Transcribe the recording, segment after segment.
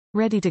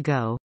Ready to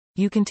go.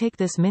 You can take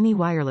this mini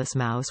wireless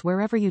mouse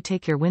wherever you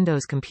take your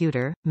Windows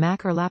computer,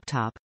 Mac or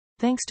laptop,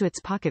 thanks to its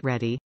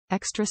pocket-ready,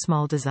 extra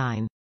small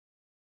design.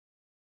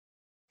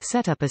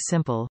 Setup is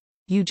simple.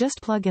 You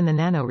just plug in the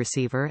nano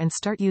receiver and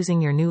start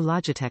using your new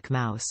Logitech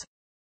mouse.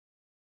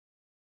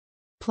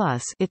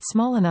 Plus, it's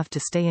small enough to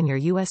stay in your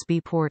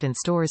USB port and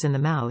stores in the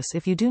mouse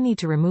if you do need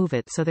to remove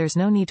it, so there's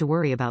no need to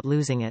worry about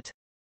losing it.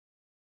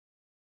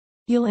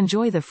 You'll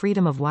enjoy the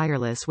freedom of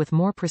wireless with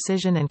more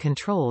precision and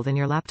control than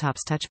your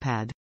laptop's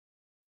touchpad.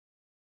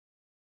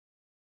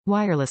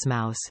 Wireless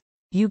mouse.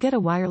 You get a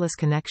wireless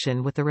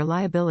connection with the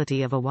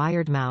reliability of a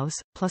wired mouse,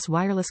 plus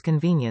wireless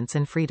convenience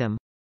and freedom.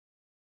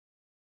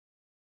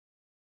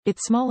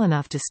 It's small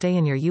enough to stay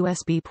in your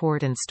USB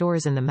port and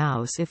stores in the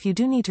mouse if you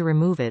do need to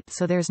remove it,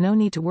 so there's no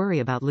need to worry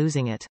about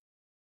losing it.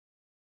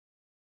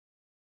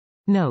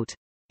 Note: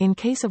 in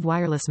case of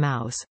wireless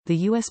mouse,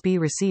 the USB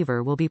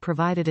receiver will be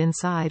provided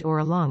inside or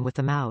along with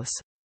the mouse.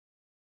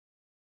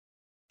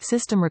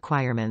 System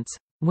requirements: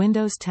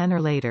 Windows 10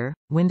 or later,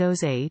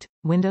 Windows 8,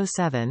 Windows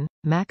 7,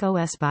 Mac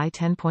OS by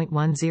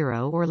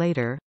 10.10 or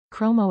later,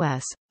 Chrome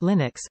OS,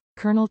 Linux,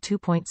 kernel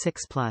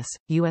 2.6+,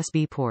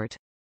 USB port.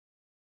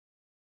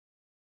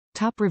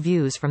 Top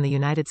reviews from the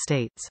United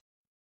States.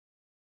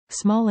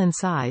 Small in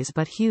size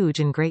but huge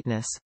in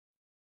greatness.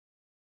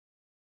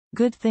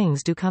 Good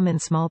things do come in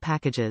small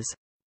packages.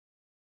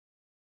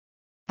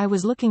 I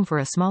was looking for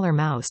a smaller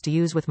mouse to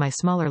use with my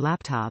smaller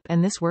laptop,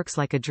 and this works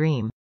like a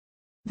dream.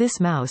 This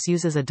mouse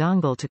uses a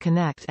dongle to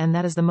connect, and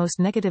that is the most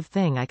negative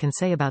thing I can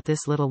say about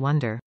this little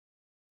wonder.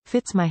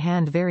 Fits my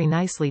hand very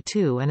nicely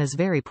too and is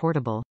very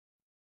portable.